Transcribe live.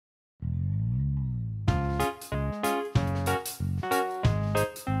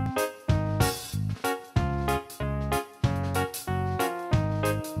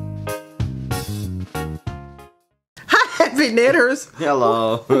Avid Knitters.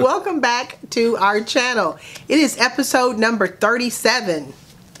 Hello. Welcome back to our channel. It is episode number 37.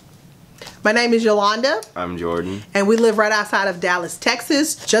 My name is Yolanda. I'm Jordan. And we live right outside of Dallas,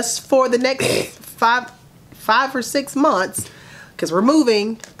 Texas, just for the next five or 6 months, because we're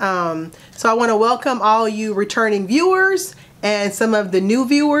moving. So I want to welcome all you returning viewers and some of the new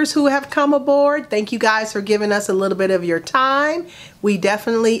viewers who have come aboard. Thank you guys for giving us a little bit of your time. We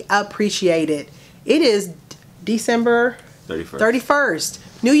definitely appreciate it. It is December 31st,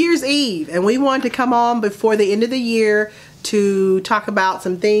 New Year's Eve, and we wanted to come on before the end of the year to talk about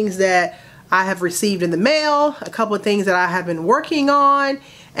some things that I have received in the mail, a couple of things that I have been working on,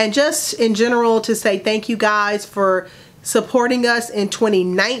 and just in general to say thank you guys for supporting us in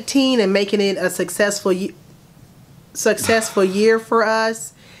 2019 and making it a successful year for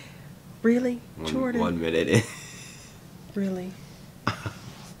us. Really, Jordan? 1 minute in. Really?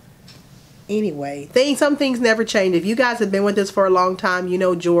 Anyway, some things never change. If you guys have been with us for a long time, you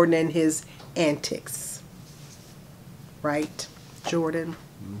know Jordan and his antics. Right, Jordan?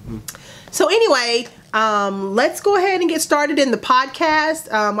 Mm-hmm. So anyway, let's go ahead and get started in the podcast.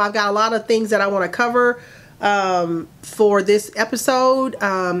 I've got a lot of things that I want to cover for this episode.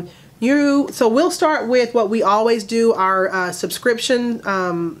 So we'll start with what we always do, our subscription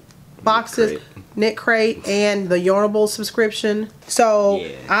boxes, Knit Crate, and the Yarnable Subscription. So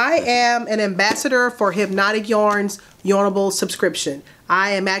yeah. I am an ambassador for Hypnotic Yarn's Yarnable Subscription. I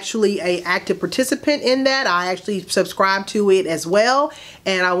am actually an active participant in that. I actually subscribe to it as well.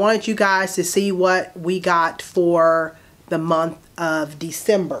 And I wanted you guys to see what we got for the month of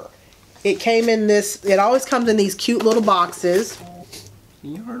December. It came in this, it always comes in these cute little boxes.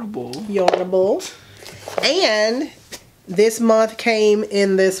 Yarnable. And this month came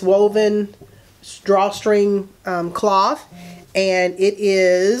in this woven drawstring cloth. And it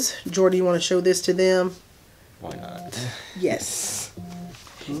is, Jordan, you want to show this to them? Why not? Yes.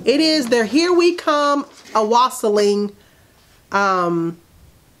 It is the Here We Come a Wassailing colorway.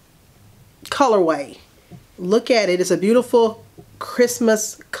 Look at it. It's a beautiful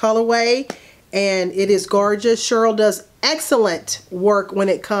Christmas colorway. And it is gorgeous. Cheryl does excellent work when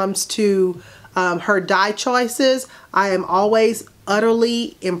it comes to her dye choices. I am always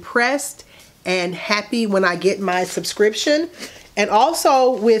utterly impressed and happy when I get my subscription. And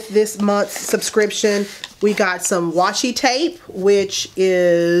also with this month's subscription, we got some washi tape, which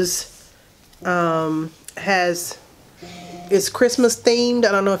is is Christmas themed.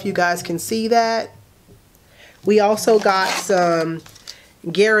 I don't know if you guys can see that. We also got some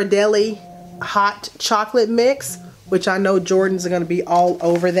Ghirardelli hot chocolate mix, which I know Jordan's going to be all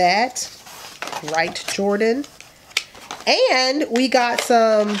over that. Right, Jordan? And we got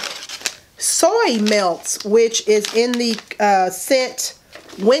some soy melts, which is in the scent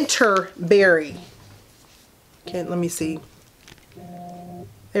Winter Berry. Okay, let me see.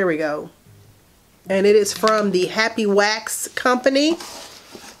 There we go. And it is from the Happee Wax Company.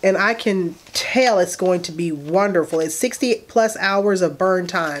 And I can tell it's going to be wonderful. It's 60 plus hours of burn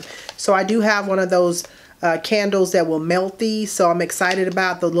time. So I do have one of those candles that will melt these. So I'm excited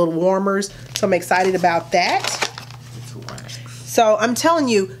about the little warmers. So I'm excited about that. It's wax. So I'm telling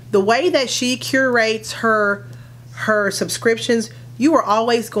you, the way that she curates her subscriptions, you are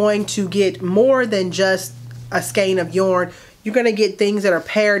always going to get more than just a skein of yarn. You're going to get things that are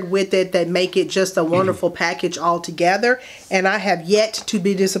paired with it that make it just a wonderful package altogether. And I have yet to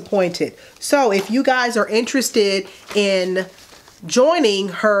be disappointed. So if you guys are interested in joining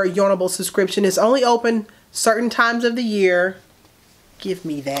her Yarnable subscription, it's only open certain times of the year. Give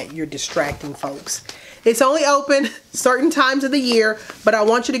me that. You're distracting folks. It's only open certain times of the year, but I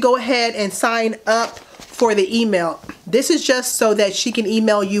want you to go ahead and sign up for the email. This is just so that she can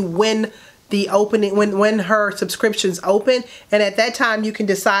email you when the opening, when her subscriptions open, and at that time you can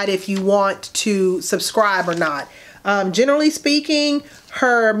decide if you want to subscribe or not. Generally speaking,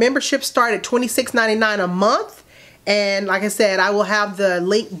 her memberships start at $26.99 a month, and like I said, I will have the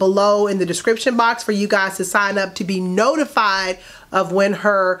link below in the description box for you guys to sign up to be notified of when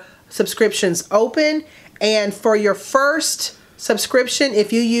her subscriptions open. And for your first subscription,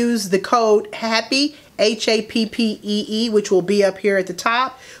 if you use the code HAPPEE, HAPPEE, which will be up here at the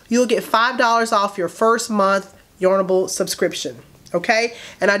top, you'll get $5 off your first month Yarnable subscription. Okay?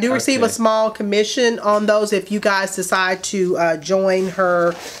 And I do receive a small commission on those if you guys decide to join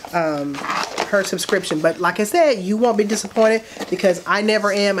her her subscription. But like I said, you won't be disappointed because I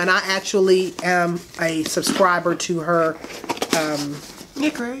never am, and I actually am a subscriber to her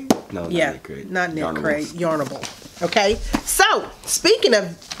Knit Crate. No, not yeah, Knit Crate. Not Knit Crate, Yarnable. Okay? So, speaking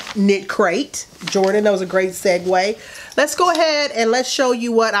of Knit Crate, Jordan, that was a great segue. Let's go ahead and let's show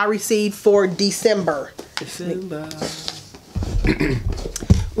you what I received for December.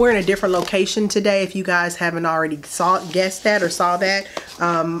 We're in a different location today. If you guys haven't already guessed that or saw that,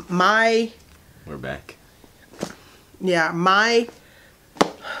 we're back. Yeah, my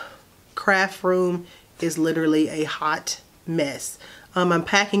craft room is literally a hot mess. I'm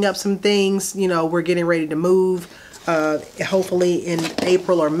packing up some things. You know, we're getting ready to move, hopefully in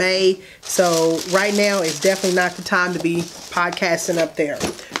April or May. So right now is definitely not the time to be podcasting up there.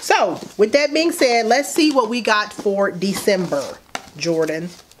 So with that being said, let's see what we got for December. Jordan,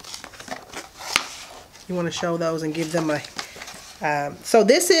 you want to show those and give them a so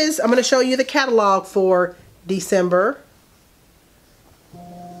this is, I'm going to show you the catalog for December,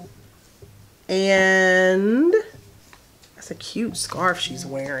 and that's a cute scarf she's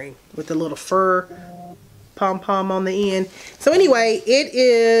wearing with the little fur pom-pom on the end. So anyway, it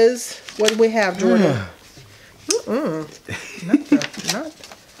is, what do we have, Jordan?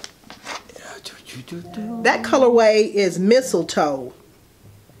 That colorway is mistletoe.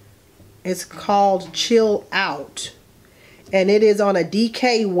 It's called Chill Out, and it is on a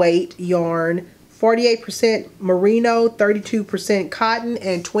DK weight yarn, 48% merino, 32% cotton,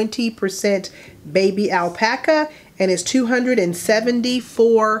 and 20% baby alpaca, and it's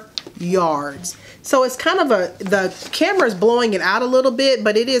 274 yards. So it's kind of the camera's blowing it out a little bit,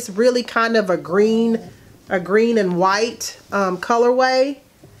 but it is really kind of a green and white colorway.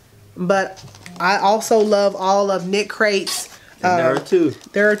 But I also love all of Knit Crate's. And there are two.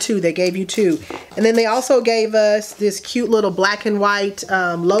 There are two. They gave you two. And then they also gave us this cute little black and white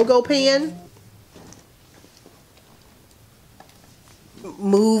logo pen.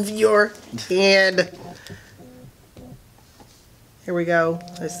 Move your hand. Here we go.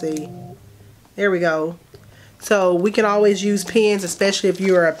 Let's see. There we go. So we can always use pens, especially if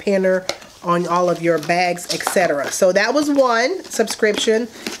you're a penner, on all of your bags, etc. So that was one subscription,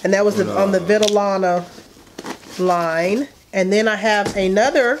 and that was on the Vitalana line. And then I have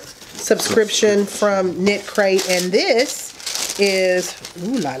another subscription from Knit Crate, and this is,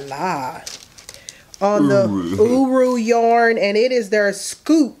 ooh la la, on the Uru yarn, and it is their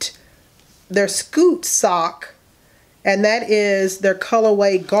Scoot sock, and that is their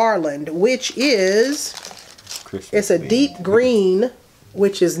colorway Garland, which is, it's a deep green,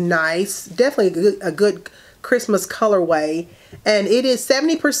 which is nice, definitely a good Christmas colorway. And it is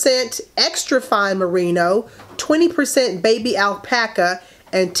 70% extra fine merino, 20% baby alpaca,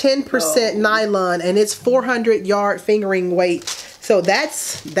 and 10% nylon, and it's 400 yard fingering weight. So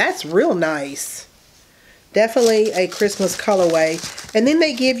that's real nice. Definitely a Christmas colorway. And then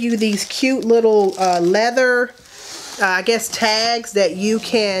they give you these cute little leather, I guess, tags that you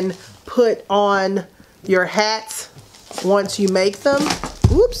can put on your hats once you make them.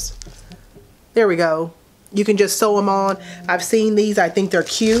 Oops. There we go. You can just sew them on. I've seen these. I think they're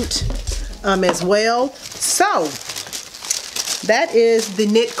cute as well. So that is the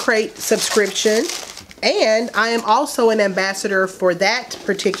Knit Crate subscription. And I am also an ambassador for that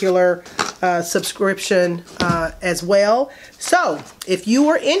particular subscription as well. So if you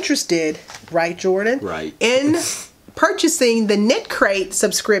are interested, right, Jordan? Right. In purchasing the Knit Crate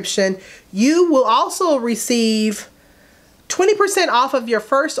subscription, you will also receive 20% off of your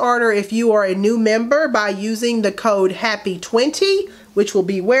first order if you are a new member by using the code HAPPY20, which will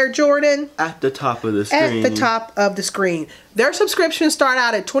be where, Jordan? At the top of the screen. At the top of the screen. Their subscriptions start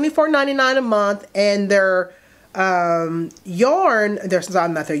out at $24.99 a month, and their their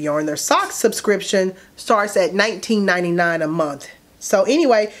sock subscription starts at $19.99 a month. So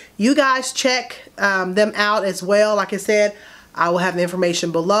anyway, you guys check them out as well. Like I said, I will have the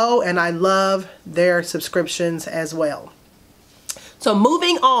information below, and I love their subscriptions as well. So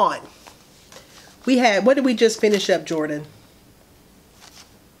moving on, we had, what did we just finish up, Jordan?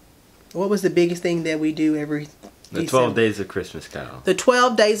 What was the biggest thing that we do every The 12 days of Christmas KAL. The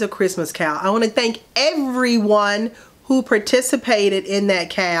 12 days of Christmas KAL. I want to thank everyone who participated in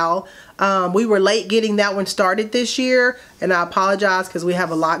that KAL. We were late getting that one started this year, and I apologize because we have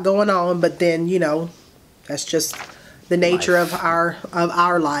a lot going on, but then, you know, that's just the nature of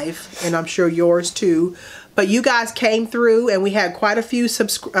our life, and I'm sure yours too. But you guys came through, and we had quite a few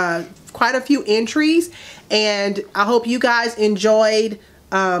entries, and I hope you guys enjoyed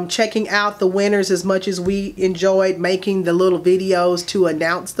checking out the winners as much as we enjoyed making the little videos to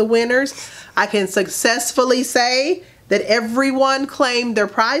announce the winners. I can successfully say that everyone claimed their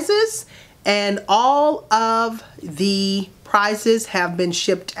prizes, and all of the prizes have been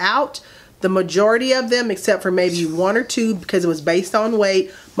shipped out. The majority of them, except for maybe one or two because it was based on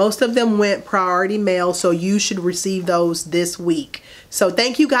weight, most of them went priority mail, so you should receive those this week. So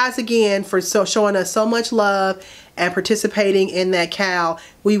thank you guys again for showing us so much love and participating in that KAL.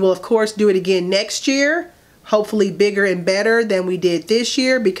 We will of course do it again next year, hopefully bigger and better than we did this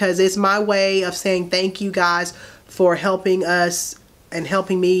year, because it's my way of saying thank you guys for helping us and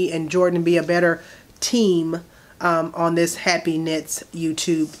helping me and Jordan be a better team on this Happee Knits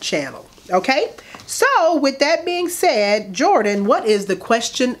YouTube channel. Okay, so with that being said, Jordan, what is the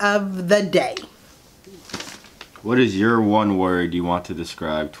question of the day? What is your one word you want to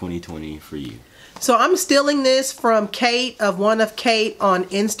describe 2020 for you? So I'm stealing this from Kate of One of Kate on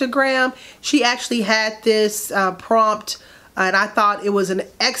Instagram. She actually had this prompt, and I thought it was an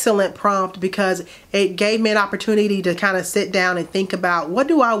excellent prompt because it gave me an opportunity to kind of sit down and think about, what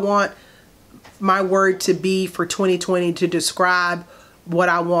do I want my word to be for 2020 to describe what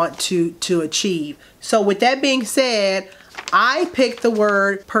I want to achieve. So with that being said, I picked the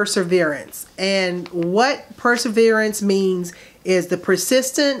word perseverance. And what perseverance means is the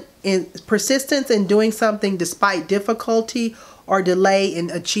persistence in doing something despite difficulty or delay in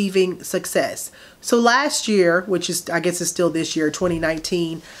achieving success. So last year, which is, I guess is still this year,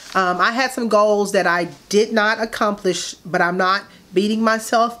 2019, I had some goals that I did not accomplish, but I'm not beating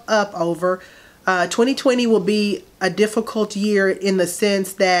myself up over. 2020 will be a difficult year in the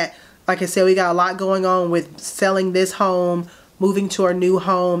sense that, like I said, we got a lot going on with selling this home, moving to our new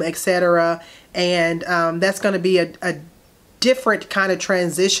home, etc. And that's going to be a different kind of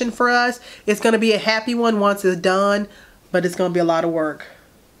transition for us. It's going to be a happy one once it's done, but it's going to be a lot of work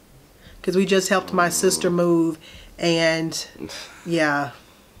because we just helped my sister move, and yeah,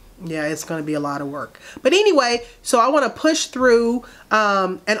 it's going to be a lot of work. But anyway, so I want to push through.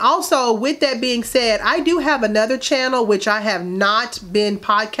 And also, with that being said, I do have another channel which I have not been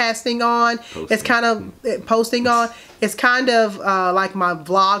podcasting on. It's kind of posting on. It's kind of like my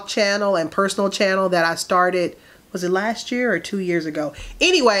vlog channel and personal channel that I started. Was it last year or 2 years ago?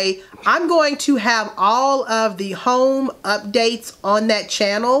 Anyway, I'm going to have all of the home updates on that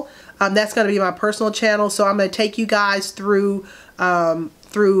channel. That's going to be my personal channel. So I'm going to take you guys through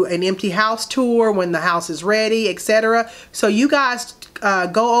an empty house tour when the house is ready, etc. So you guys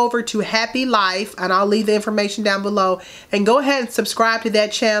go over to Happee Life, and I'll leave the information down below, and go ahead and subscribe to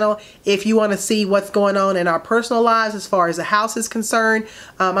that channel if you want to see what's going on in our personal lives as far as the house is concerned.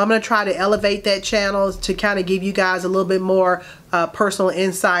 I'm going to try to elevate that channel to kind of give you guys a little bit more personal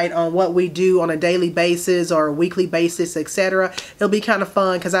insight on what we do on a daily basis or a weekly basis, etc. It'll be kind of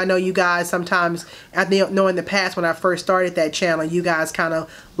fun because I know you guys sometimes, I know in the past when I first started that channel, you guys kind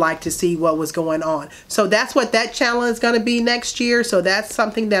of like to see what was going on. So that's what that channel is going to be next year. So that's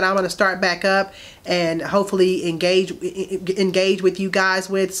something that I'm going to start back up and hopefully engage with you guys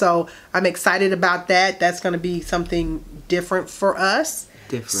with. So I'm excited about that. That's going to be something different for us.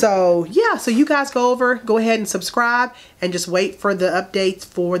 So yeah, so you guys go ahead and subscribe and just wait for the updates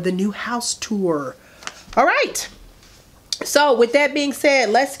for the new house tour. All right. So with that being said,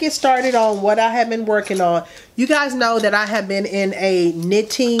 let's get started on what I have been working on. You guys know that I have been in a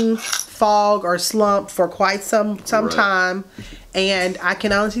knitting fog or slump for quite some time. And I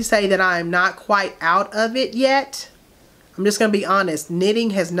can honestly say that I am not quite out of it yet. I'm just going to be honest.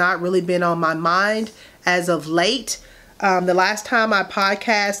 Knitting has not really been on my mind as of late. The last time I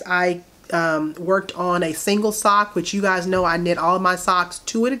podcast, I worked on a single sock, which you guys know I knit all of my socks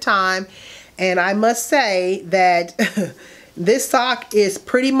 2 at a time. And I must say that this sock is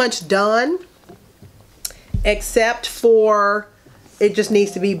pretty much done, except for it just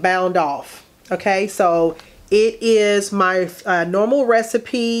needs to be bound off. Okay, so it is my normal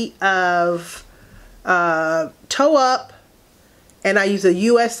recipe of toe up, and I use a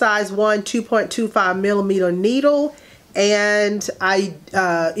US size 1 2.25 millimeter needle. And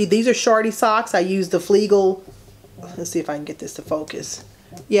these are shorty socks. I use the Flegel. Let's see if I can get this to focus.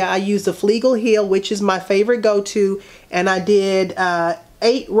 Yeah, I use the Flegel heel, which is my favorite go-to. And I did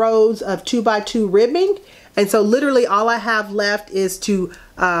 8 rows of 2x2 ribbing. And so literally all I have left is to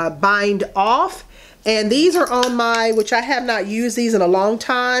bind off. And these are on my, which I have not used these in a long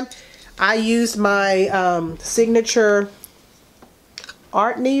time. I used my signature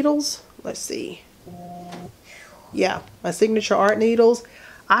art needles. Let's see. Yeah, my signature art needles.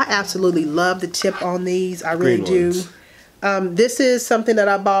 I absolutely love the tip on these. I really do. This is something that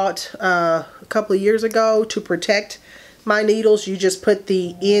I bought a couple of years ago to protect my needles. You just put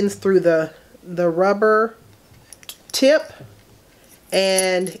the ends through the rubber tip,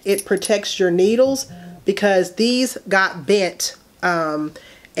 and it protects your needles because these got bent.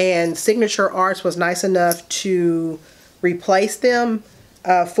 And Signature Arts was nice enough to replace them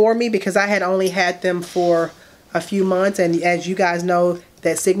for me because I had only had them for a few months, and as you guys know,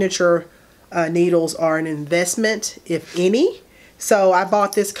 that Signature needles are an investment, if any. So I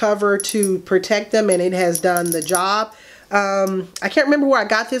bought this cover to protect them, and it has done the job. I can't remember where I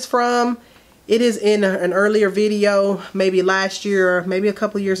got this from. It is in an earlier video, maybe last year, maybe a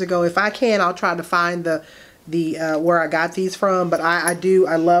couple years ago. If I can, I'll try to find the where I got these from. But I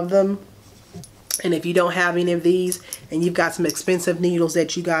love them. And if you don't have any of these and you've got some expensive needles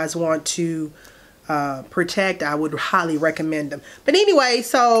that you guys want to protect, I would highly recommend them. But anyway,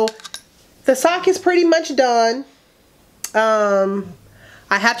 so the sock is pretty much done. I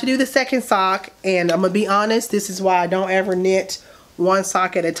have to do the second sock, and I'm gonna be honest, this is why I don't ever knit one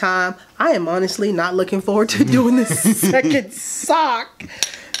sock at a time. I am honestly not looking forward to doing the second sock,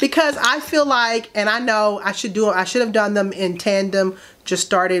 because I feel like, and I know I should have done them in tandem, just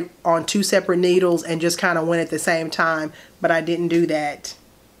started on 2 separate needles and just kind of went at the same time, but I didn't do that.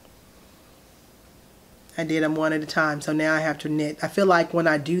 I did them one at a time, so now I have to knit. I feel like when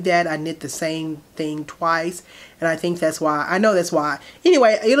I do that, I knit the same thing twice, and I think that's why. I know that's why.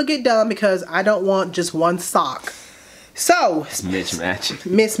 Anyway, it'll get done because I don't want just one sock. So,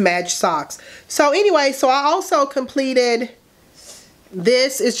 mismatched socks. So anyway, so I also completed,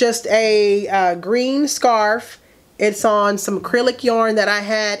 this is just a green scarf. It's on some acrylic yarn that I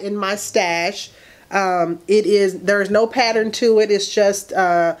had in my stash. There's no pattern to it. It's just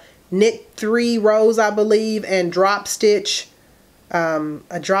knit 3 rows, I believe, and drop stitch,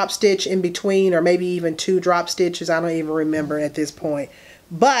 a drop stitch in between, or maybe even 2 drop stitches. I don't even remember at this point.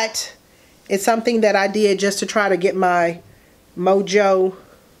 But it's something that I did just to try to get my mojo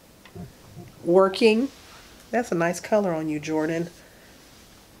working. That's a nice color on you, Jordan.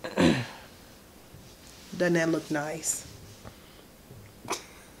 Doesn't that look nice?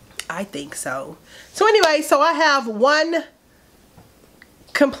 I think so. So anyway, so I have 1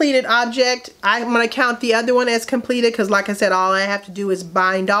 completed object. I'm going to count the other one as completed because, like I said, all I have to do is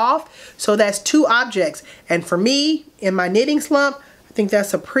bind off. So that's 2 objects. And for me, in my knitting slump, I think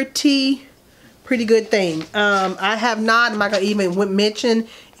that's a pretty good thing. I'm not going to even mention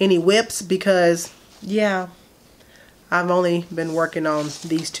any whips because, yeah, I've only been working on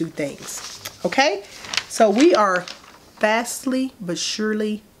these 2 things. Okay? So we are fastly but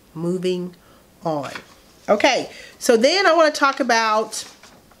surely moving on. Okay, so then I want to talk about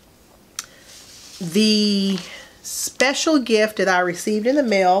the special gift that I received in the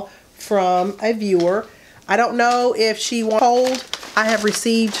mail from a viewer. I don't know if she told. I have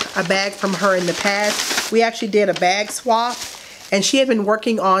received a bag from her in the past. We actually did a bag swap, and she had been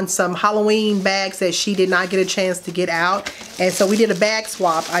working on some Halloween bags that she did not get a chance to get out, and so we did a bag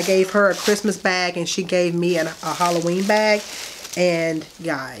swap. I gave her a Christmas bag and she gave me a Halloween bag. And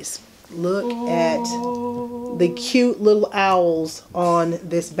guys, look at the cute little owls on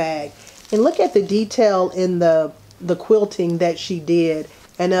this bag. And look at the detail in the quilting that she did,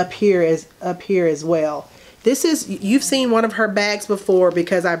 and up here as well. This is, you've seen one of her bags before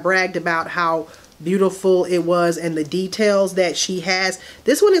because I bragged about how beautiful it was and the details that she has.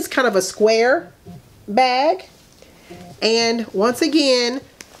 This one is kind of a square bag, and once again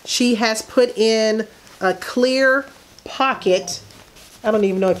she has put in a clear pocket. I don't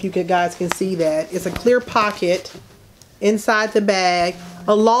even know if you guys can see that. It's a clear pocket inside the bag,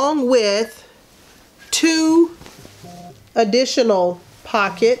 along with 2 additional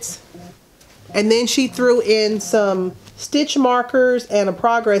pockets, and then she threw in some stitch markers and a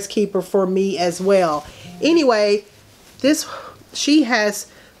progress keeper for me as well. Anyway, she has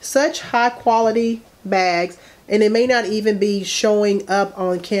such high quality bags, and it may not even be showing up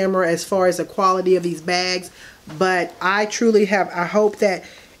on camera as far as the quality of these bags, but I truly I hope that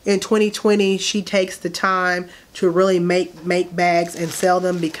in 2020 she takes the time to really make bags and sell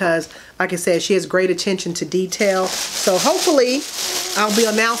them, because like I said, she has great attention to detail. So hopefully I'll be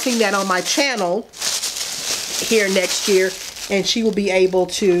announcing that on my channel here next year, and she will be able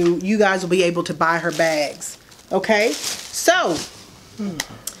to, you guys will be able to buy her bags. Okay, so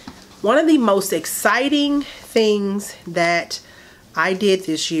one of the most exciting things that I did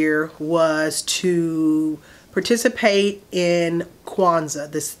this year was to participate in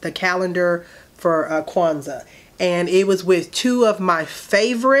Kwanzaa, the calendar for Kwanzaa, and it was with 2 of my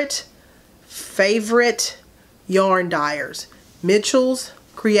favorite yarn dyers, Mitchell's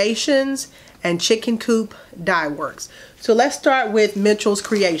Creations and Chicken Coop Dyeworks. So let's start with Mitchell's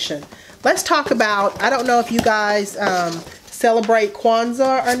Creation. Let's talk about, I don't know if you guys celebrate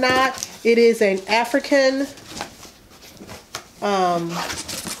Kwanzaa or not. It is an African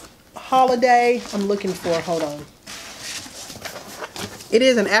holiday. I'm looking for, hold on. It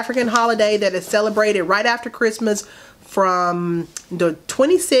is an African holiday that is celebrated right after Christmas from the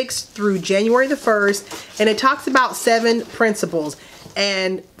 26th through January the 1st, and it talks about 7 principles.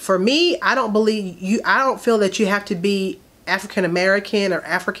 And for me, I don't feel that you have to be African American or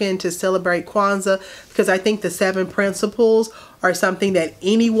African to celebrate Kwanzaa, because I think the 7 principles are something that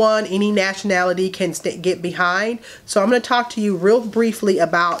anyone, any nationality can get behind. So I'm going to talk to you real briefly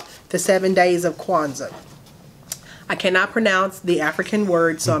about the 7 days of Kwanzaa. I cannot pronounce the African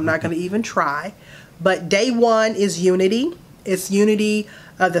word, so I'm not going to even try. But day 1 is unity. It's unity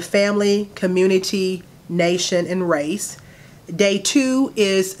of the family, community, nation, and race. Day 2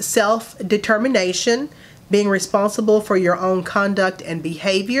 is self-determination, being responsible for your own conduct and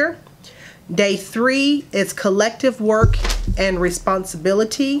behavior. Day 3 is collective work and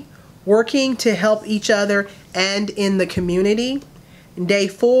responsibility, working to help each other and in the community. Day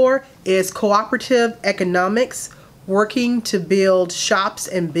 4 is cooperative economics, working to build shops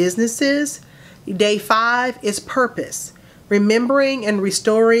and businesses. Day 5 is purpose, remembering and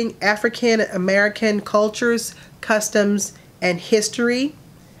restoring African American cultures, customs, and history.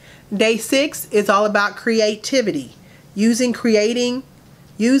 Day 6 is all about creativity, using creating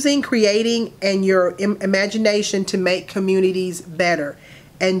and your imagination to make communities better.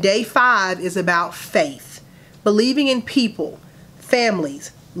 And day 5 is about faith, believing in people,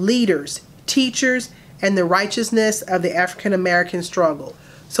 families, leaders, teachers, and the righteousness of the African American struggle.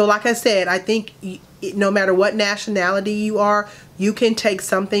 So like I said, I think no matter what nationality you are, you can take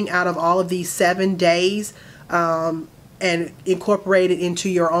something out of all of these 7 days and incorporate it into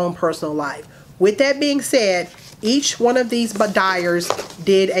your own personal life. With that being said, each one of these dyers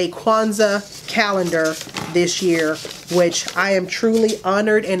did a Kwanzaa calendar this year, which I am truly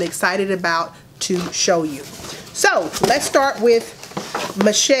honored and excited about to show you. So let's start with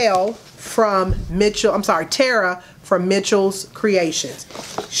Michelle from Tara from Mitchell's Creations.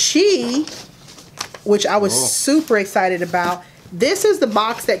 She, which I was super excited about, this is the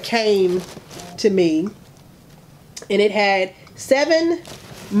box that came to me, and it had 7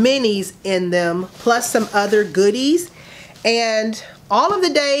 minis in them plus some other goodies, and all of the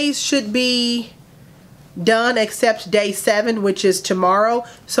days should be done except day 7, which is tomorrow.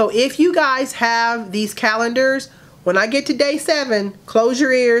 So if you guys have these calendars, when I get to day 7, close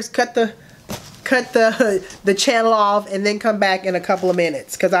your ears, cut the channel off, and then come back in a couple of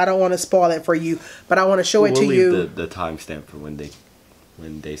minutes, because I don't want to spoil it for you, but I want to show it to you. We'll leave the timestamp for when day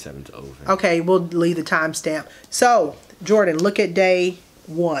 7's over. Okay, we'll leave the timestamp. So Jordan, look at day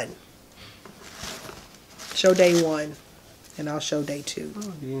 1. Show day 1, and I'll show day 2.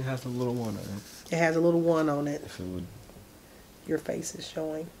 Oh, it has a little 1 on it. It has a little 1 on it. If it would... Your face is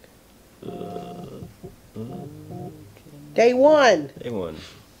showing. Day 1. Day 1.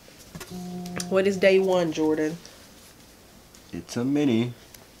 What is day 1, Jordan? It's a mini.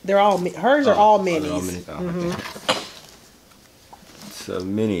 They're all hers are all minis. They're all mini. Okay. It's a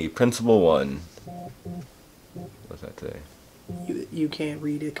mini principal 1. What's that say? You can't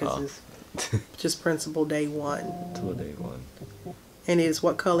read it because it's just principal day 1. Principal day 1. And it's,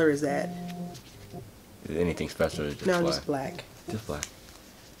 what color is that? Is anything special? Or just no, black? just black. Just black.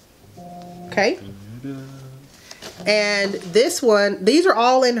 Okay. And this one, these are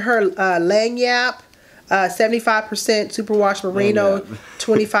all in her lanyap, 75% Superwash Merino,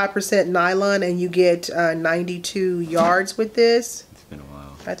 25% Nylon, and you get 92 yards with this. It's been a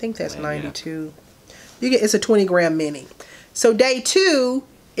while. I think that's 92. You get, it's a 20-gram mini. So day 2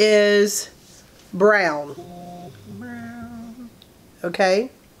 is brown. Brown.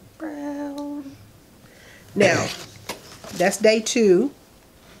 Okay. Brown. Now, that's day 2.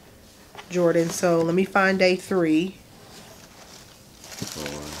 Jordan, so let me find day 3.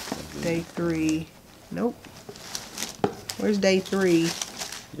 Day 3. Nope. Where's day 3?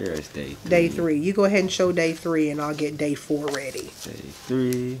 Here's day 3. Day 3. You go ahead and show day 3, and I'll get day 4 ready. Day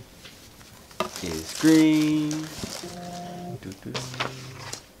 3 is green.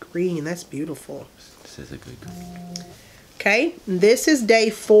 Green, that's beautiful. This is a good green. Okay, this is day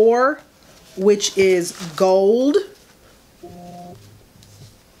 4, which is gold.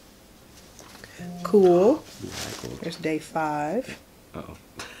 Cool. There's day 5. Uh-oh.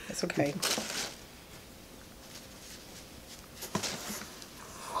 That's okay.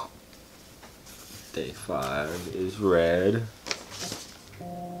 Day 5 is red.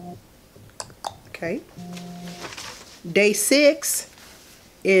 Okay. Day 6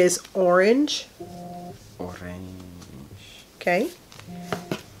 is orange. Orange. Okay.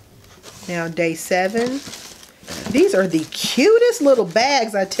 Now day 7. These are the cutest little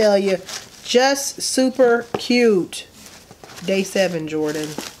bags, I tell you. Just super cute. Day 7, Jordan.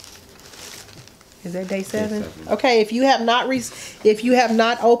 Is that day 7? Day 7. Okay, if you have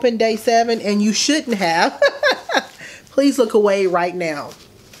not opened day 7, and you shouldn't have, please look away right now.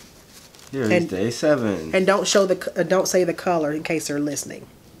 Here is day 7. And don't show the don't say the color in case they're listening.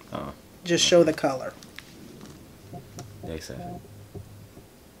 Oh. Just show the color. Exactly.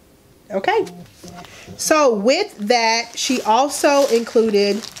 Okay. So with that, she also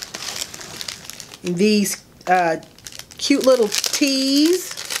included these cute little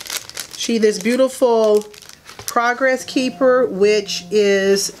tees. This beautiful Progress Keeper, which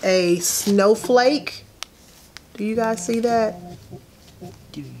is a snowflake. Do you guys see that?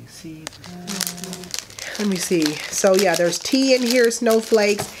 Do you see? Let me see. So yeah, there's tea in here,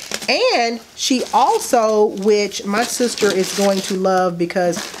 snowflakes. And she also, which my sister is going to love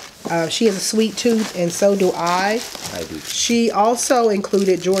because she has a sweet tooth and so do I. I do. She also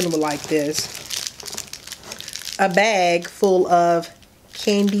included, Jordan would like this, a bag full of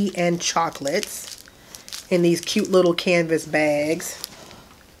candy and chocolates in these cute little canvas bags.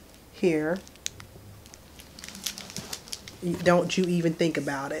 Here. Don't you even think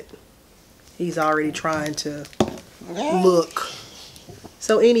about it. He's already trying to look.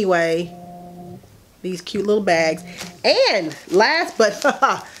 So anyway, these cute little bags. And last but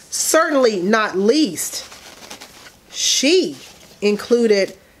certainly not least, she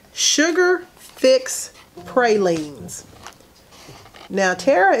included Sugar Fix pralines. Now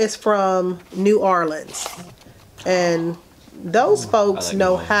Tara is from New Orleans, and those folks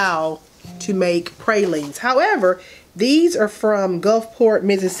know how to make pralines. However, these are from Gulfport,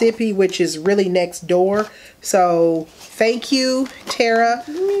 Mississippi, which is really next door. So thank you, Tara,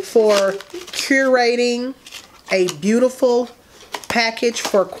 for curating a beautiful package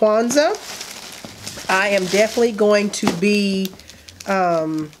for Kwanzaa. I am definitely going to be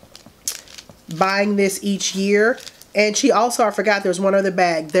buying this each year. And she also, I forgot there's one other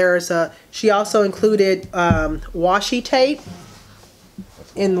bag. She also included washi tape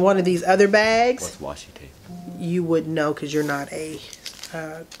in one of these other bags. What's washi tape? You would know because you're not a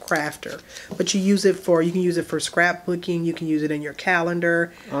crafter. But you can use it for scrapbooking. You can use it in your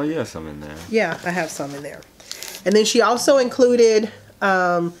calendar. Oh, yeah, some in there. Yeah, I have some in there. And then she also included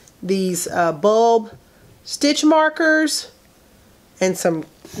these bulb stitch markers and some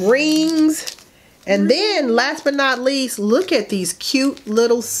rings. And then, last but not least, look at these cute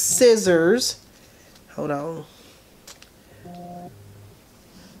little scissors. Hold on.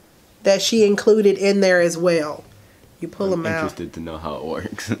 That she included in there as well. You pull them out. I'm interested to know how it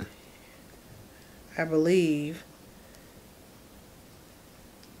works. I believe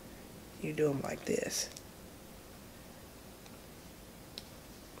you do them like this.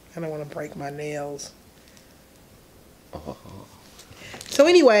 I don't want to break my nails. Oh. So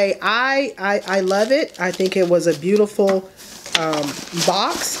anyway, I love it. I think it was a beautiful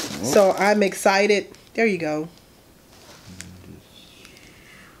box. So I'm excited. There you go.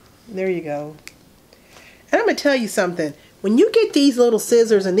 There you go. And I'm going to tell you something. When you get these little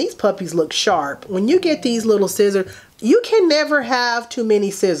scissors, and these puppies look sharp. When you get these little scissors, you can never have too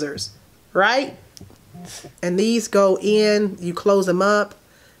many scissors, right? And these go in, you close them up.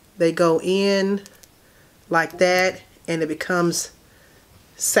 They go in like that, and it becomes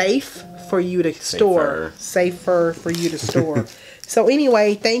safe for you to store. Safer for you to store. So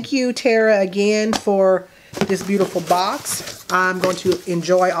anyway, thank you, Tara, again for this beautiful box. I'm going to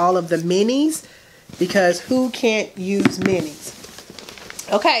enjoy all of the minis because who can't use minis?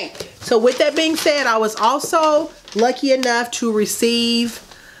 Okay, so with that being said, I was also lucky enough to receive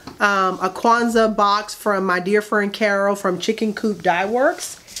a Kwanzaa box from my dear friend Carol from Chicken Coop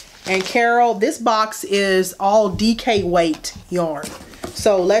Dyeworks. And Carol, this box is all DK weight yarn.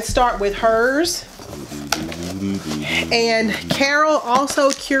 So let's start with hers. And Carol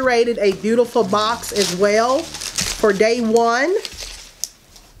also curated a beautiful box as well. For day one,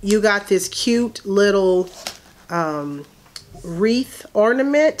 you got this cute little wreath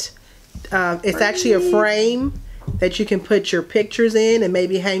ornament. It's actually a frame that you can put your pictures in and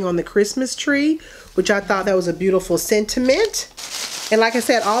maybe hang on the Christmas tree, which I thought that was a beautiful sentiment. And like I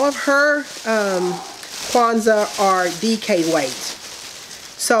said, all of her Kwanzaa are DK weight.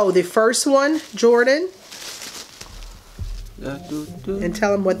 So the first one, Jordan, and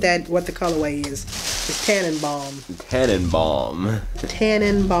tell them what the colorway is. It's Tannenbaum. Tannenbaum.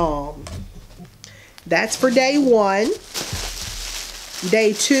 Tannenbaum. That's for day one.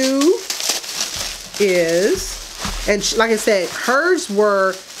 Day two is, and like I said, hers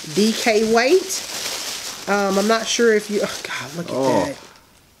were DK weight. I'm not sure if you. Oh God, look at that.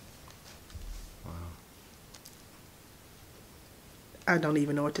 Wow. I don't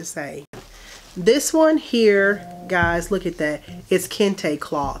even know what to say. This one here, guys, look at that. It's kente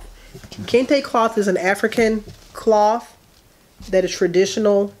cloth. Kente cloth is an African cloth that is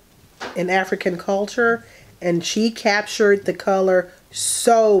traditional in African culture, and she captured the color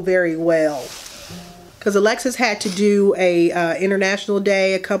so very well. Because Alexis had to do a international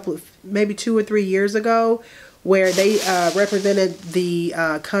day maybe 2 or 3 years ago, where they represented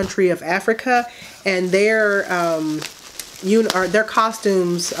the country of Africa, and their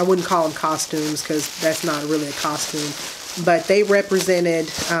costumes, I wouldn't call them costumes because that's not really a costume, but they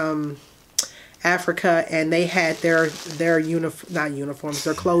represented Africa, and they had their clothing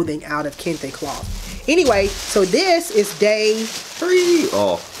out of kente cloth. Anyway, so this is day 3.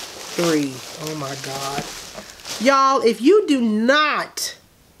 Oh. 3. Oh my God. Y'all, if you do not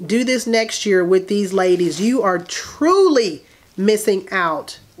do this next year with these ladies, you are truly missing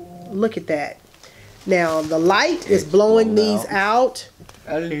out. Look at that. Now, the light is blowing these out,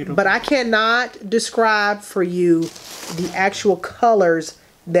 but I cannot describe for you the actual colors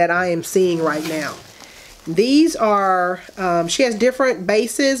that I am seeing right now. These are, she has different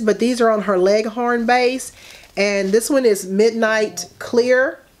bases, but these are on her Leghorn base. And this one is Midnight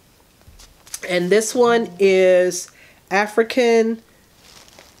Clear. And this one is African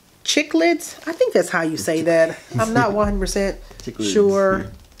Chicklets. I think that's how you say that. I'm not 100%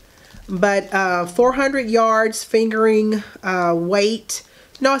 sure. But 400 yards fingering weight.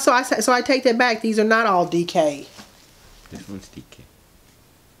 No, so I take that back. These are not all DK. This one's DK.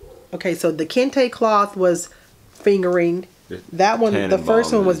 Okay, so the kente cloth was fingering. That one, the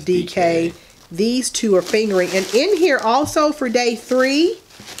first one was DK. These two are fingering. And in here also for day 3,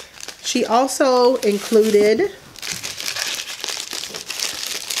 she also included,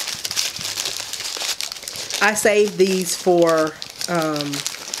 I saved these for,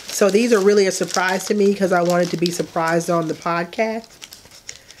 so these are really a surprise to me because I wanted to be surprised on the podcast.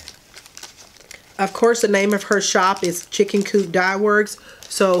 Of course, the name of her shop is Chicken Coop Dyeworks.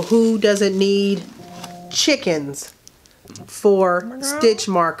 So who doesn't need chickens for stitch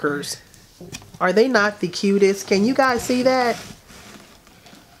markers? Are they not the cutest? Can you guys see that?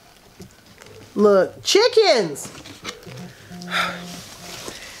 Look, chickens!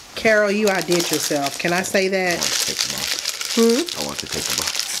 Carol, you outdid yourself. Can I say that? I want to take the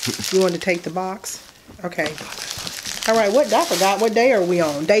box. You want to take the box? Okay. All right, I forgot. What day are we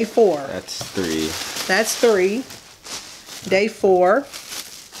on? Day 4. That's 3. That's 3. Day 4.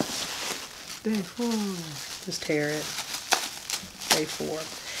 Day 4. Just tear it. Day 4.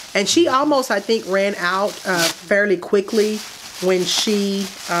 And she almost, I think, ran out fairly quickly when she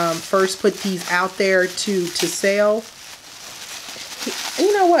first put these out there to sell.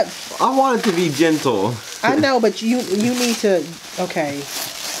 You know what? I want it to be gentle. I know, but you need to. Okay.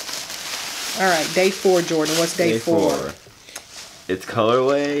 All right, day 4, Jordan. What's day 4? It's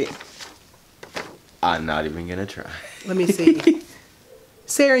colorway. I'm not even gonna try. Let me see.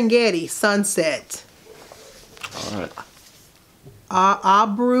 Serengeti Sunset. All right.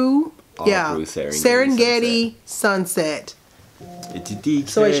 Abru. Yeah. Serengeti Sunset. It's a DK.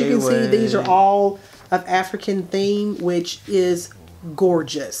 So as you can see, these are all of African theme, which is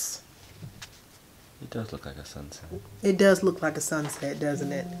gorgeous. It does look like a sunset. It does look like a sunset,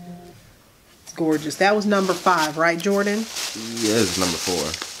 doesn't it? It's gorgeous. That was number 5, right, Jordan? Yeah, it's number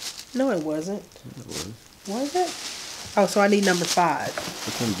 4. No, it wasn't. It was. Was it? Oh, so I need number 5.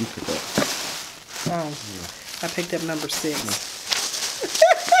 Which one did you pick up? Oh, yeah. I picked up number 6.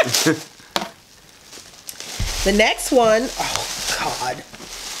 The next one, oh God.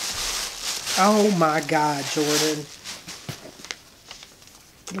 Oh my God, Jordan.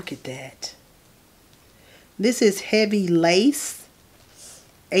 Look at that. This is heavy lace.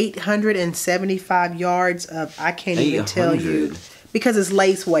 875 yards of, I can't even tell you, because it's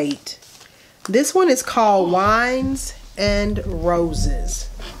lace weight. This one is called Wines and Roses.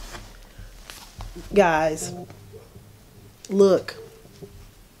 Guys, look.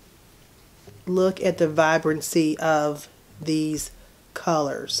 Look at the vibrancy of these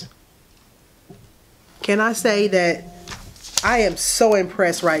colors. Can I say that I am so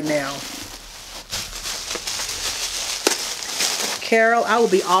impressed right now. Carol, I will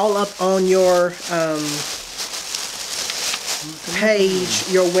be all up on your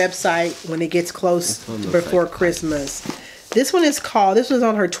page, your website, when it gets close before Christmas. This one is called, this was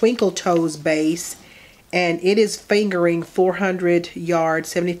on her Twinkle Toes base, and it is fingering 400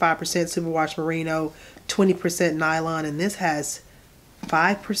 yards, 75% Superwash Merino, 20% Nylon, and this has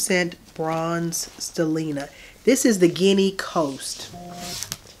 5% bronze stellina. This is the Guinea Coast.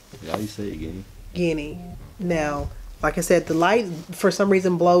 How do you say it, Guinea? Guinea. Now, like I said, the light for some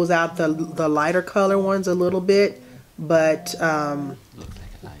reason blows out the lighter color ones a little bit, but looks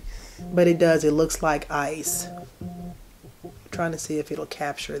like ice. But it does. It looks like ice. I'm trying to see if it'll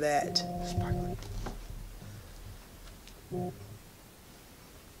capture that. Sparkling.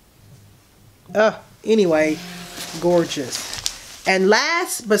 Anyway, gorgeous. And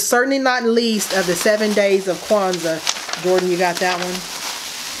last but certainly not least of the 7 days of Kwanzaa, Jordan, you got that one?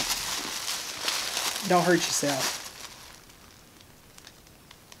 Don't hurt yourself.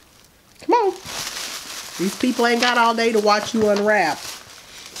 Come on. These people ain't got all day to watch you unwrap.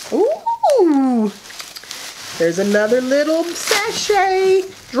 Ooh. There's another little sachet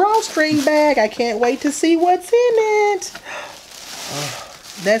drawstring bag. I can't wait to see what's in it.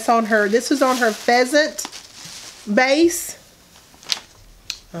 That's on her. This is on her pheasant base.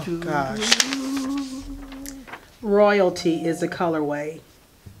 Oh gosh. Royalty is the colorway.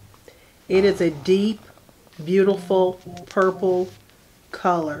 It is a deep, beautiful purple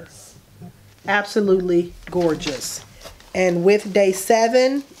color. Absolutely gorgeous. And with day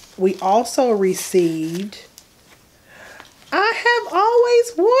 7, we also received, I have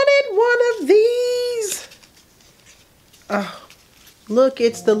always wanted one of these. Oh, look,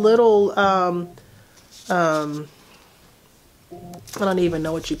 it's the little, I don't even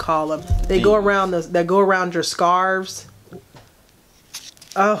know what you call them. They go around they go around your scarves.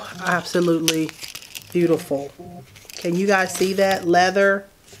 Oh, absolutely beautiful. Can you guys see that? Leather.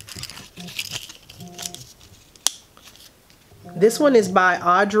 This one is by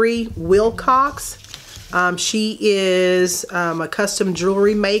Audrey Wilcox. She is a custom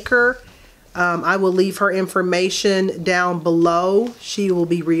jewelry maker. I will leave her information down below. She will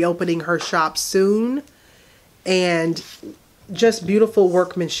be reopening her shop soon. And just beautiful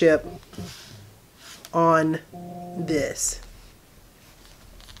workmanship on this.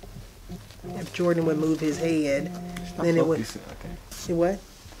 If Jordan would move his head, then it would. Okay. See what?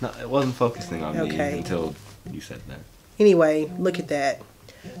 No, it wasn't focusing on me until you said that. Anyway, look at that.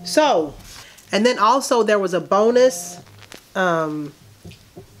 So, and then also there was a bonus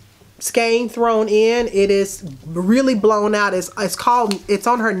skein thrown in. It is really blown out. It's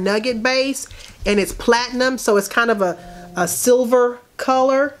on her nugget base, and it's platinum, so it's kind of a silver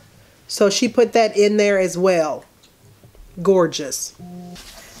color. So she put that in there as well. Gorgeous.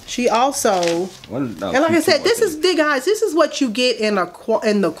 She also, and like I said, this is big, guys. This is what you get in the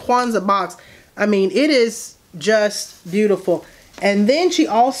Kwanzaa box. I mean, it is just beautiful. And then she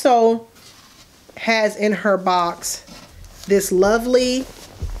also has in her box this lovely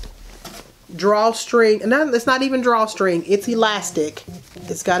drawstring. And it's not even drawstring, it's elastic.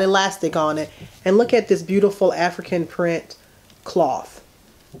 It's got elastic on it. And look at this beautiful African print cloth.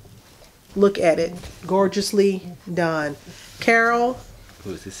 Look at it. Gorgeously done. Carol, who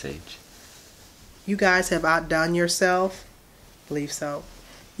is this sage? You guys have outdone yourself. I believe so.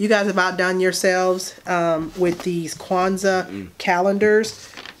 You guys have outdone yourselves with these Kwanzaa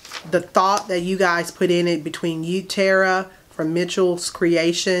calendars. The thought that you guys put in it between you, Tara, from Mitchell's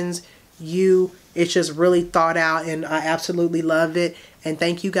Creations, it's just really thought out, and I absolutely love it. And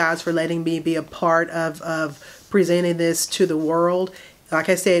thank you guys for letting me be a part of presenting this to the world. Like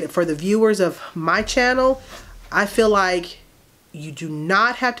I said, for the viewers of my channel, I feel like you do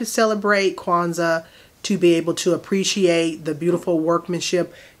not have to celebrate Kwanzaa to be able to appreciate the beautiful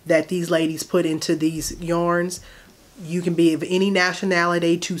workmanship that these ladies put into these yarns. You can be of any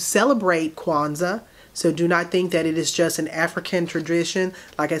nationality to celebrate Kwanzaa. So do not think that it is just an African tradition.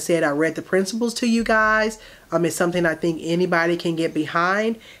 Like I said, I read the principles to you guys. It's something I think anybody can get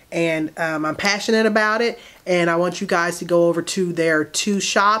behind. And I'm passionate about it. And I want you guys to go over to their 2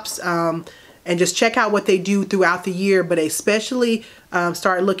 shops and just check out what they do throughout the year. But especially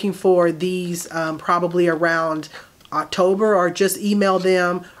start looking for these probably around October, or just email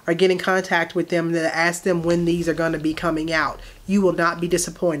them or get in contact with them to ask them when these are going to be coming out. You will not be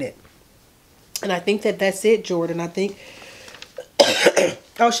disappointed. And I think that that's it, Jordan. I think,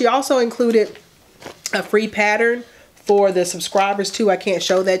 oh, she also included a free pattern for the subscribers too. I can't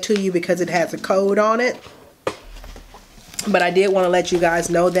show that to you because it has a code on it. But I did want to let you guys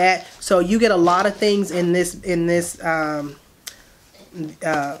know that. So you get a lot of things in this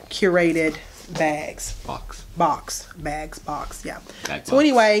curated box, yeah. So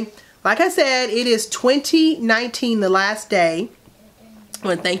anyway, like I said, it is 2019, the last day. I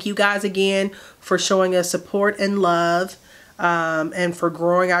want to thank you guys again for showing us support and love, and for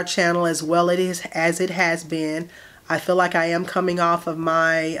growing our channel as well as it has been. I feel like I am coming off of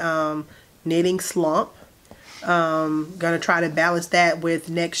my knitting slump. Gonna try to balance that with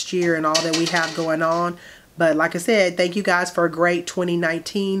next year and all that we have going on. But like I said, thank you guys for a great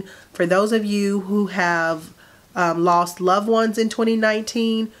 2019. For those of you who have lost loved ones in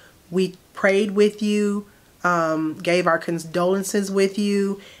 2019, we prayed with you, gave our condolences with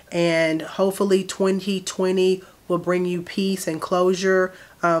you, and hopefully 2020 will bring you peace and closure.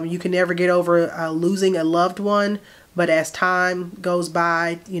 You can never get over losing a loved one, but as time goes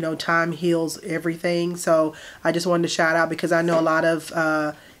by, you know, time heals everything. So I just wanted to shout out because I know a lot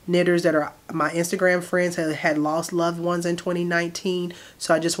of knitters that are my Instagram friends had lost loved ones in 2019.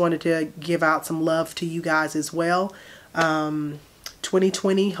 So I just wanted to give out some love to you guys as well.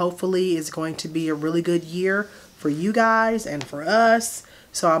 2020 hopefully is going to be a really good year for you guys and for us.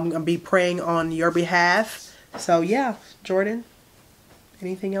 So I'm going to be praying on your behalf. So yeah, Jordan,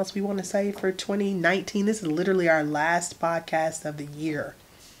 anything else we want to say for 2019? This is literally our last podcast of the year.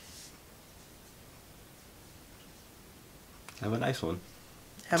 Have a nice one.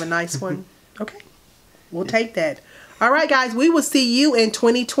 Have a nice one. Okay. We'll take that. All right, guys. We will see you in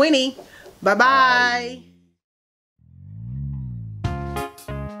 2020. Bye-bye.